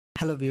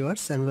Hello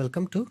viewers and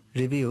welcome to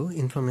Review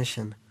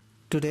Information.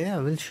 Today I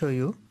will show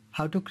you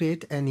how to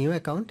create a new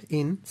account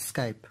in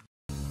Skype.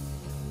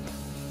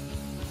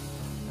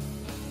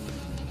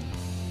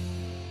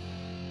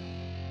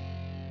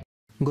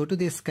 Go to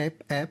the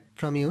Skype app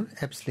from your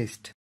apps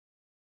list.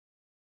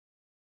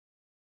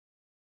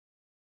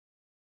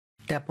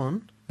 Tap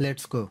on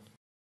Let's Go.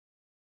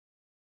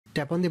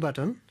 Tap on the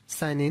button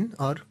Sign in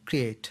or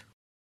Create.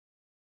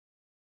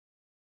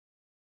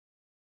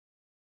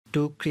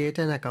 To create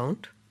an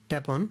account,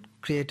 tap on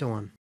Create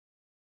One.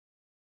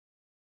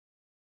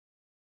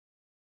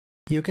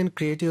 You can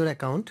create your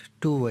account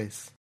two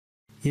ways.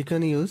 You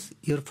can use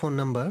your phone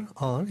number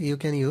or you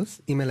can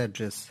use email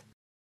address.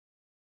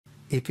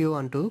 If you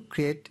want to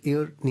create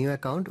your new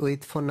account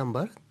with phone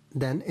number,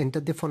 then enter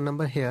the phone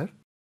number here.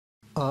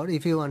 Or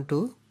if you want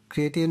to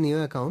create your new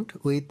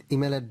account with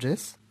email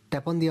address,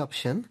 tap on the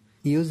option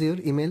Use your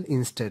email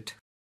instead.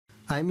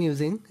 I am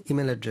using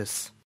email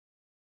address.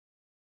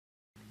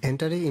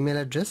 Enter the email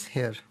address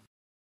here.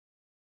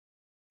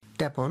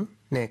 Tap on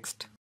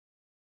Next.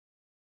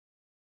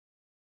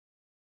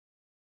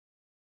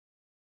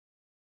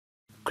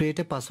 Create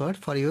a password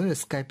for your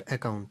Skype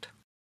account.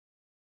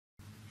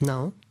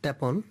 Now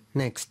tap on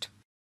Next.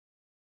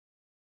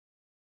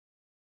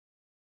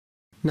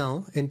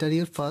 Now enter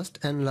your first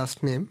and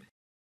last name.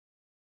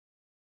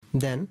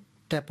 Then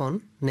tap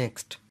on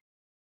Next.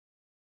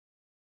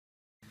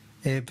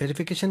 A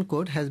verification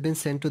code has been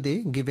sent to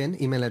the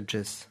given email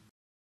address.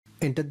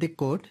 Enter the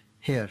code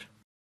here.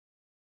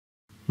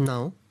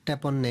 Now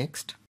tap on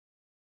Next.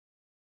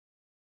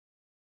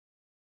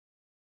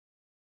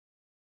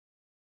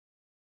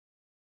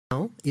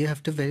 Now you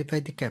have to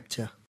verify the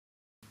CAPTCHA.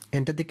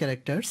 Enter the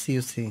characters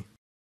you see.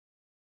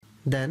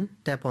 Then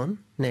tap on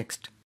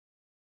Next.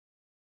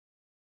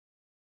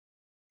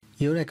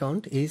 Your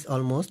account is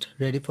almost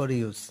ready for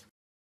use.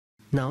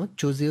 Now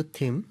choose your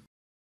theme.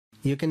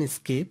 You can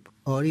skip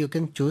or you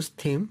can choose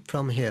theme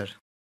from here.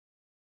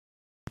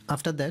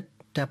 After that,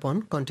 tap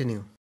on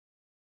Continue.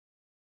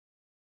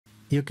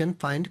 You can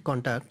find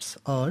contacts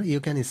or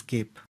you can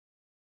skip.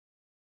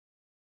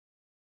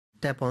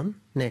 Tap on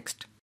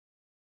Next.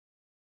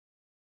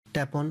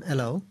 Tap on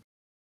Allow.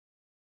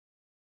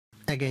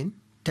 Again,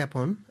 tap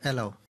on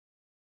Allow.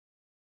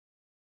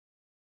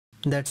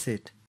 That's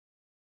it.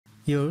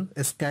 Your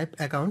Skype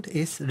account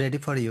is ready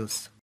for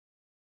use.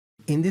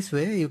 In this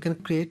way, you can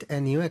create a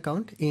new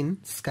account in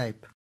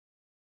Skype.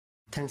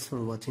 Thanks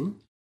for watching.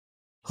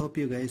 Hope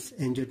you guys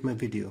enjoyed my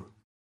video.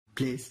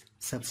 Please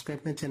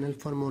subscribe my channel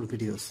for more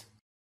videos.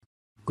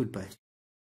 Goodbye.